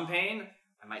some pain,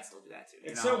 I might still do that too.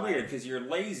 It's so weird because you're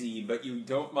lazy, but you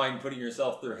don't mind putting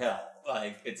yourself through hell.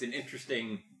 Like, it's an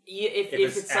interesting... If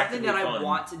it's something that I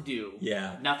want to do,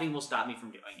 nothing will stop me from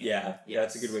doing it. Yeah,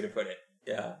 that's a good way to put it.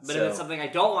 Yeah. But if it's something I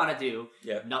don't want to do,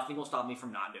 nothing will stop me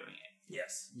from not doing it.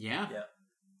 Yes. Yeah.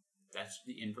 That's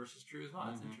the inverse is true as well.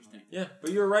 That's interesting. Yeah,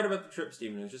 but you were right about the trip,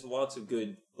 Stephen. It was just lots of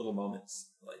good little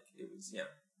moments. Like, it was, it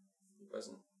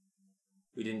wasn't...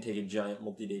 We didn't take a giant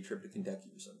multi-day trip to Kentucky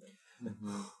or something.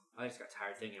 I just got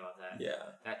tired thinking about that. Yeah.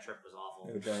 That trip was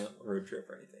awful. No giant road trip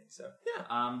or anything, so...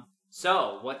 Yeah.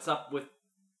 So, what's up with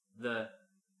the...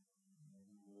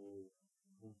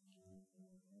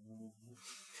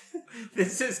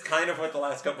 This is kind of what the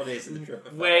last couple of days of the trip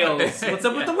have Whales. What's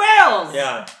up with the whales?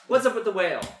 Yeah. What's up with the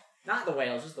whale? Not the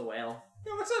whales, just the whale.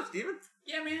 Yeah, what's up, Steven?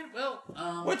 Yeah, man. Well,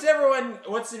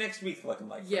 what's the next week looking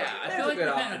like? I feel like we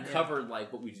kind of covered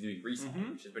like what we've been doing recently,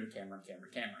 which has been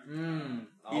Cameron.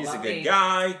 He's a good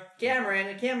guy.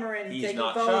 Cameron, he's taking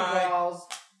not phone shy. calls.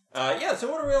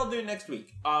 So what are we all doing next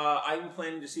week? I'm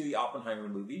planning to see the Oppenheimer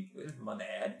movie with my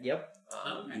dad. Yep.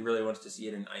 He really wants to see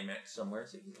it in IMAX somewhere,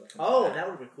 so he's looking that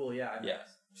would be cool, yeah. Yeah.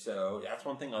 So that's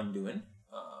one thing I'm doing.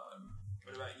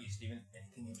 What about you, Steven?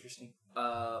 Anything interesting?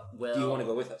 Well... Do you want to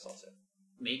go with us also?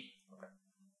 Me? Okay.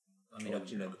 I'll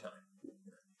let you know the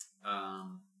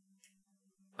time.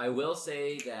 I will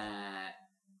say that,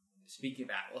 speaking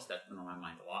of Atlas, that's been on my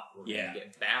mind a lot. We're going to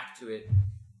get back to it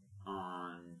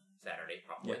on Saturday,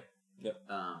 probably. Yep.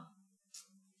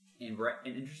 And we're at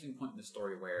an interesting point in the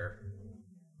story where,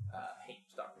 hey,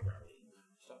 stop grappling.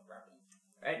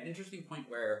 At an interesting point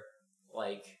where,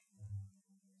 like,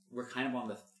 we're kind of on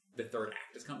the third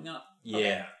act is coming up.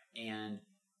 Yeah. And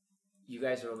you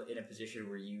guys are in a position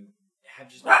where you have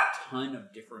just a ton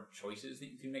of different choices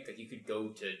that you can make. Like, you could go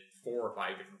to 4 or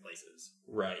 5 different places.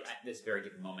 Right. At this very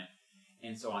given moment.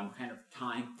 And so I'm kind of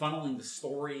funneling the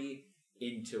story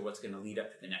into what's going to lead up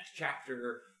to the next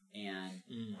chapter. And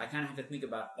I kind of have to think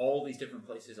about all these different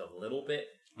places a little bit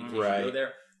in case you go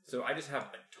there. So I just have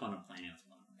a ton of plans in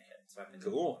my head. So I've been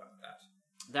cool about that.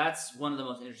 That's one of the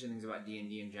most interesting things about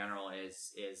D&D in general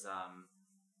is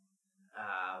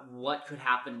what could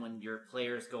happen when your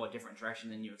players go a different direction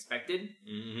than you expected.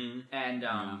 Mm-hmm. And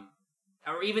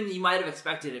or even you might have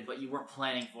expected it, but you weren't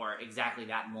planning for exactly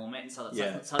that moment. And so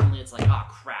suddenly it's like, oh,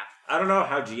 crap. I don't know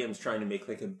how GM's trying to make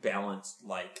like a balanced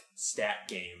like stat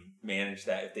game manage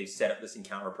that if they set up this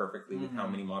encounter perfectly with how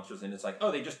many monsters, and it's like,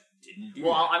 oh, they just didn't do that.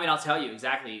 Well, I mean, I'll tell you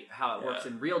exactly how it works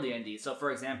in real D&D. So,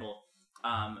 for example,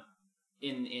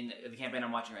 in the campaign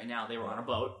I'm watching right now, they were on a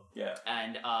boat. Yeah.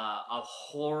 And a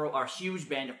huge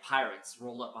band of pirates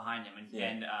rolled up behind him,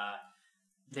 and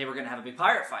they were going to have a big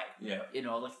pirate fight. Yeah. You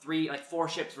know, like 4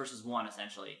 ships versus 1,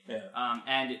 essentially. Yeah.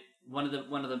 And one of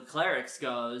the clerics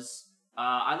goes,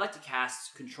 I'd like to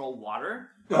cast Control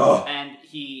Water. Oh. And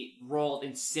he rolled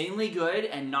insanely good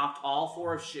and knocked all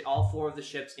 4 of the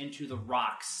ships into the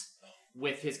rocks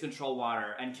with his Control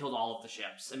Water and killed all of the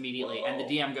ships immediately. Whoa. And the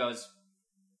DM goes,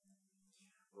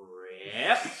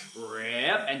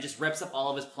 rip, and just rips up all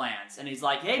of his plans. And he's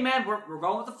like, hey man, we're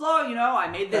going with the flow, you know? I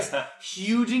made this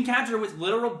huge encounter with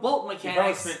literal boat mechanics. He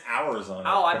probably spent hours on it.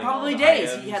 Oh, probably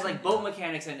days. He had like boat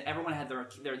mechanics, and everyone had their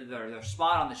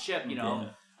spot on the ship, you know?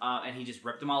 And he just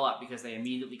ripped them all up because they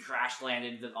immediately crash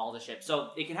landed all the ships.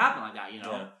 So it can happen like that, you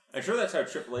know? Yeah. I'm sure that's how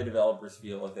AAA developers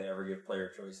feel if they ever give player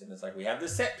choice. And it's like, we have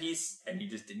this set piece, and you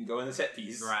just didn't go in the set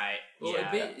piece. Right. Well,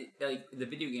 like the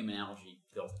video game analogy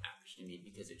feels apt to me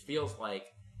because it feels like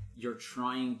you're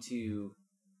trying to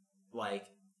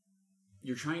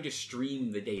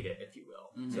stream the data, if you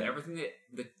will. Mm-hmm. So everything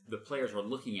that the players are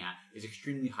looking at is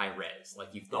extremely high res,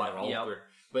 like you've thought it all through.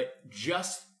 But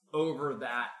just over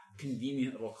that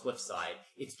convenient little cliffside,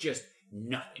 it's just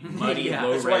nothing. Muddy,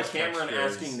 low res. That's why Cameron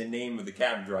asking the name of the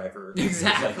cab driver.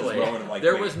 Exactly.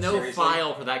 There was no seriously?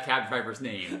 File for that cab driver's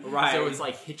name. Right. So it's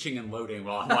like hitching and loading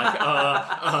while I'm like,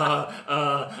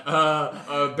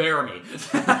 bear me.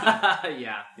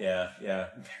 Yeah.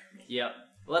 Yep.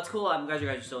 Well, that's cool. I'm glad you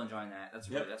guys are still enjoying that. That's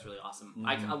really awesome.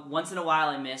 Mm-hmm. Once in a while,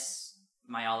 I miss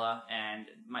Myala and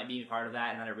might be part of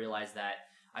that, and then I realize that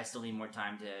I still need more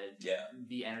time to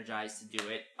be energized to do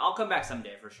it. I'll come back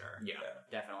someday for sure. Yeah,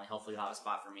 definitely. Hopefully, you'll have a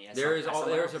spot for me. There's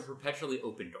a perpetually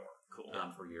open door. Cool.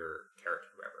 For your character,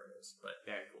 whoever it is. But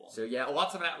very cool. So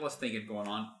lots of Atlas thinking going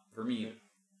on for me.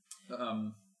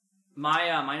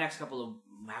 My next couple of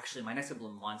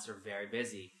months are very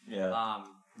busy. Yeah.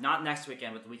 Not next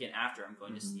weekend, but the weekend after. I'm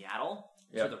going to Seattle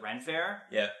for the Ren Fair.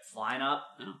 Yeah. Flying up,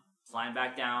 flying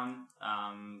back down.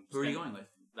 Who are you going with?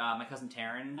 My cousin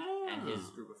Taryn and his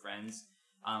group of friends.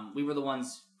 We were the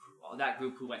ones, that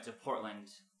group who went to Portland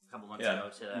a couple months ago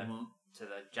to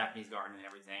the Japanese garden and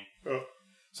everything. Oh.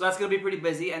 So that's going to be pretty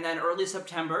busy. And then early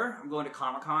September, I'm going to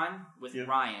Comic-Con with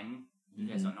Ryan. You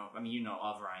guys don't know. I mean, you know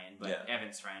of Ryan, but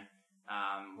Evan's friend.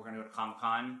 We're going to go to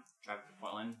Comic-Con, drive to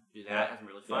Portland, do that. It's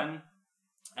really fun. Yeah.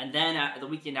 And then the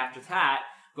weekend after that,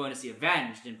 going to see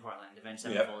Avenged in Portland, Avenged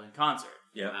Sevenfold in concert.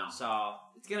 Yeah. So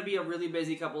it's going to be a really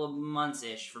busy couple of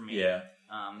months-ish for me. Yeah.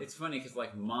 It's funny because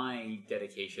like my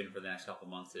dedication for the next couple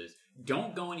of months is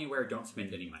don't go anywhere, don't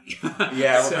spend any money. We're kind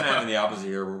of having the opposite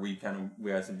here where we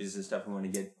have some business stuff we want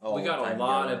to get we got a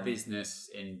lot of business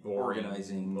and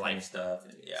organizing life stuff.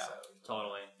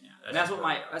 Totally. Yeah. That's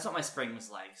what my spring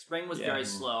was like. Spring was very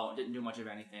slow, didn't do much of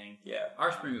anything. Yeah.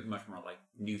 Our spring was much more like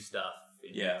new stuff.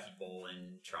 And new people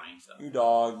and trying stuff. New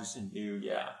dogs and new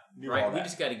right. We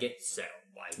just got to get settled.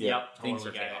 Like, things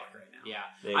are chaotic right now.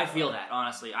 Yeah, I feel that,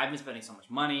 honestly. I've been spending so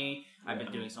much money. I've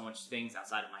been doing so much things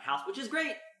outside of my house, which is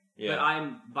great. Yeah.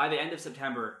 But by the end of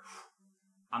September,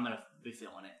 I'm going to be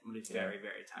feeling it. I'm going to be very,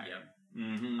 very tired. Yep.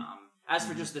 Mm-hmm. As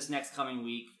for just this next coming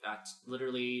week,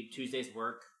 literally Tuesday's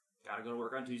work. Got to go to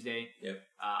work on Tuesday. Yep.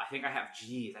 I think I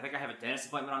have a dentist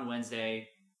appointment on Wednesday.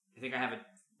 I think I have a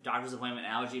doctor's appointment,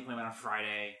 allergy appointment on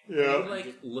Friday. Yeah. Are you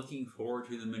like looking forward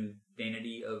to the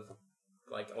mundanity of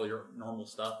like all your normal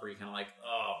stuff, or are you kind of like,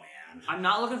 oh man? I'm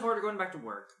not looking forward to going back to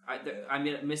work. I'm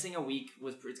missing a week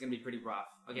it's going to be pretty rough.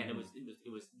 Again, it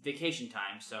was vacation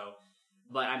time, so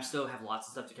but I still have lots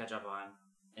of stuff to catch up on,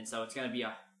 and so it's going to be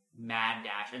a mad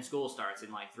dash, and school starts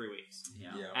in like 3 weeks.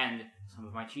 Yeah. And some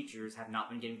of my teachers have not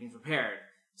been getting things prepared,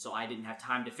 so I didn't have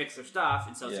time to fix their stuff,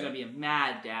 and so it's going to be a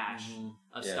mad dash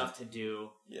of stuff to do.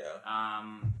 Yeah.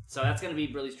 So that's going to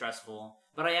be really stressful.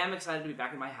 But I am excited to be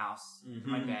back in my house, in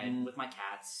my bed, with my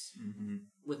cats,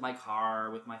 with my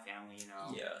car, with my family. You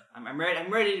know. Yeah. I'm ready.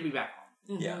 I'm ready to be back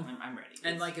home. Yeah. I'm ready.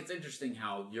 And like, it's interesting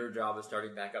how your job is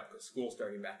starting back up because school's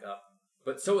starting back up.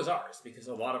 But so is ours, because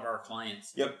a lot of our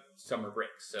clients Yep. summer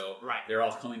breaks, so Right. they're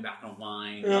all coming back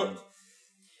online. Yep.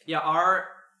 And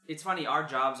It's funny, our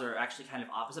jobs are actually kind of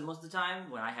opposite most of the time.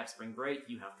 When I have spring break,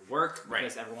 you have to work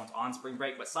because everyone's on spring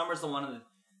break. But summer's the one of the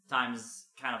times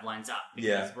kind of lines up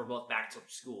because we're both back to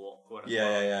school, quote unquote.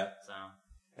 Yeah. So.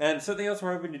 And something else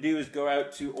we're hoping to do is go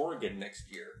out to Oregon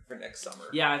next year for next summer.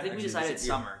 Yeah, I think we decided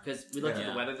summer because we looked at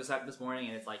Yeah. the weather this morning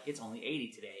and it's like it's only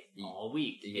 80 today all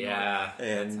week. Yeah,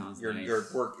 and your nice. your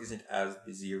work isn't as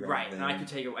busy around Right, then. and I could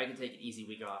take an easy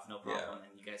week off, no problem,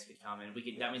 and you guys could come and we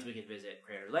could. That means we could visit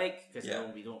Crater Lake because there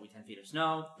won't be 10 feet of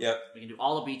snow. Yep. We can do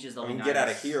all the beaches. We can get out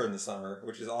of here in the summer,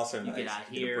 which is also nice. Get out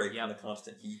Get here, a break from the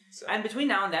constant heat. So. And between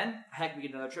now and then, heck, we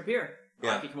get another trip here.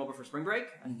 Yeah. I could come over for spring break.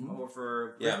 I can come over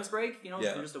for Christmas break.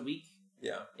 For just a week.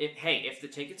 Yeah. If the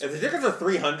tickets are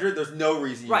 $300, there's no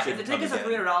reason you shouldn't if the tickets come are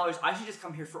again. $300, I should just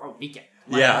come here for a weekend.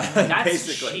 That's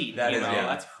basically cheap.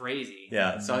 That's crazy.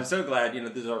 Yeah, so I'm so glad.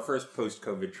 This is our first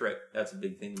post-COVID trip. That's a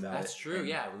big thing about That's it. true.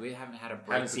 Yeah, we haven't had a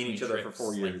break. Haven't seen each other for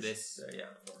 4 years. Like this.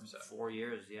 So, 4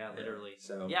 years. Yeah, literally.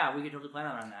 So we could totally plan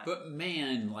on that. But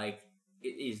man, like, it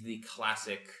is the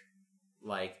classic,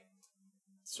 like,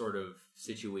 sort of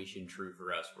situation true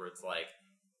for us, where it's like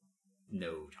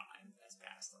no time has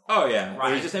passed. Oh yeah,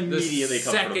 right. It's just immediately the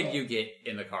comfortable. second you get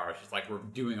in the car, it's just like we're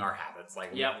doing our habits.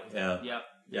 Like, Yep.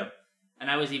 Yep. And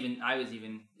I was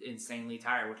even insanely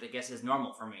tired, which I guess is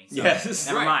normal for me. So yes,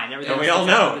 never mind. Everything and we all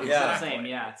know. It's Yeah, the same.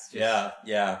 Yeah,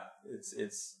 it's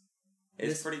just,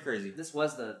 It's pretty crazy. This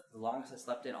was the longest I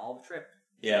slept in all the trip.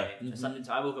 Yeah. I slept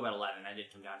until I woke up at 11. I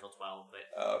didn't come down until 12.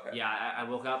 But okay. yeah, I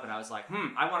woke up and I was like,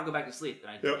 I want to go back to sleep.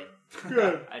 And I did.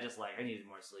 Good. I needed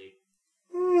more sleep.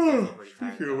 I feel pretty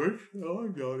tired.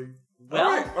 I'm yawning. Well,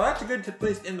 all right. Well, that's a good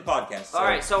place to end the podcast. So. All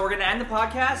right, so we're going to end the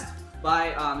podcast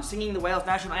by singing the Wales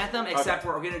National Anthem, except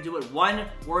we're going to do it one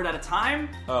word at a time.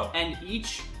 Oh. And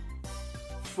each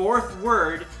fourth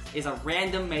word is a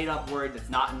random made-up word that's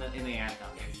not in the anthem.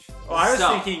 Well, I was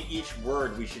thinking each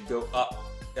word we should go up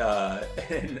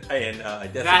in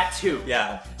that too.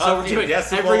 Yeah. So we're doing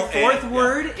every fourth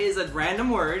word is a random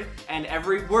word, and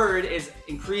every word is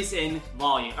increase in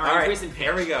volume or increase in pitch.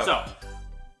 Here we go. So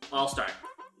I'll start.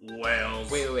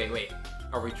 Wales. Wait.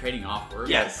 Are we trading off words?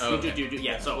 Yes. Oh, okay. Do.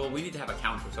 Yeah. So well, we need to have a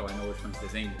counter so I know which one's the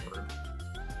same word.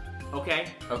 Okay.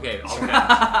 Okay. All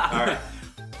right.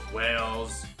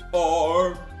 Wales.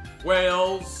 Or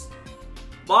Wales.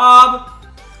 Bob.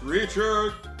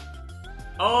 Richard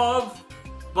Of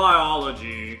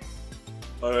biology.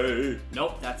 A.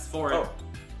 Nope, that's fourth. Oh.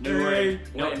 New word.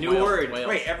 No, Wait, new Wales, word. Wales.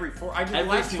 Wait, every four. I did the Every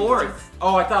last fourth. new word.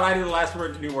 Oh, I thought I did the last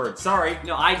word. New word. Sorry.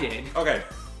 No, I did. Okay.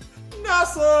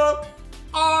 NASA.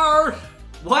 R.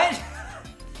 What?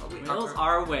 Wait, Whales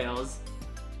are whales.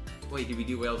 Wait, did we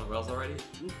do Wales and Wales already?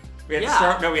 We had to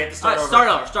start. No, we had to start over. Start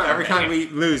over. Every time we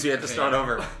lose, we have to start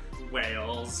over.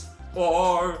 Whales.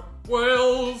 Or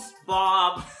Wales.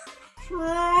 Bob.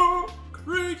 True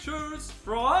Creatures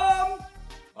from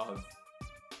of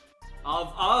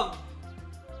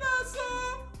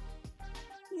NASA.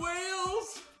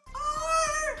 Wales.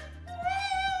 Are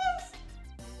whales.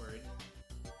 Word.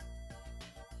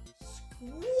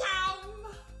 Squam.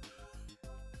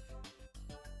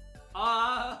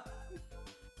 A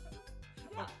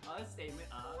statement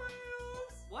of.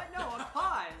 What? No, a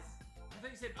pause. I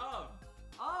thought you said of.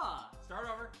 Ah. Start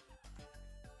over.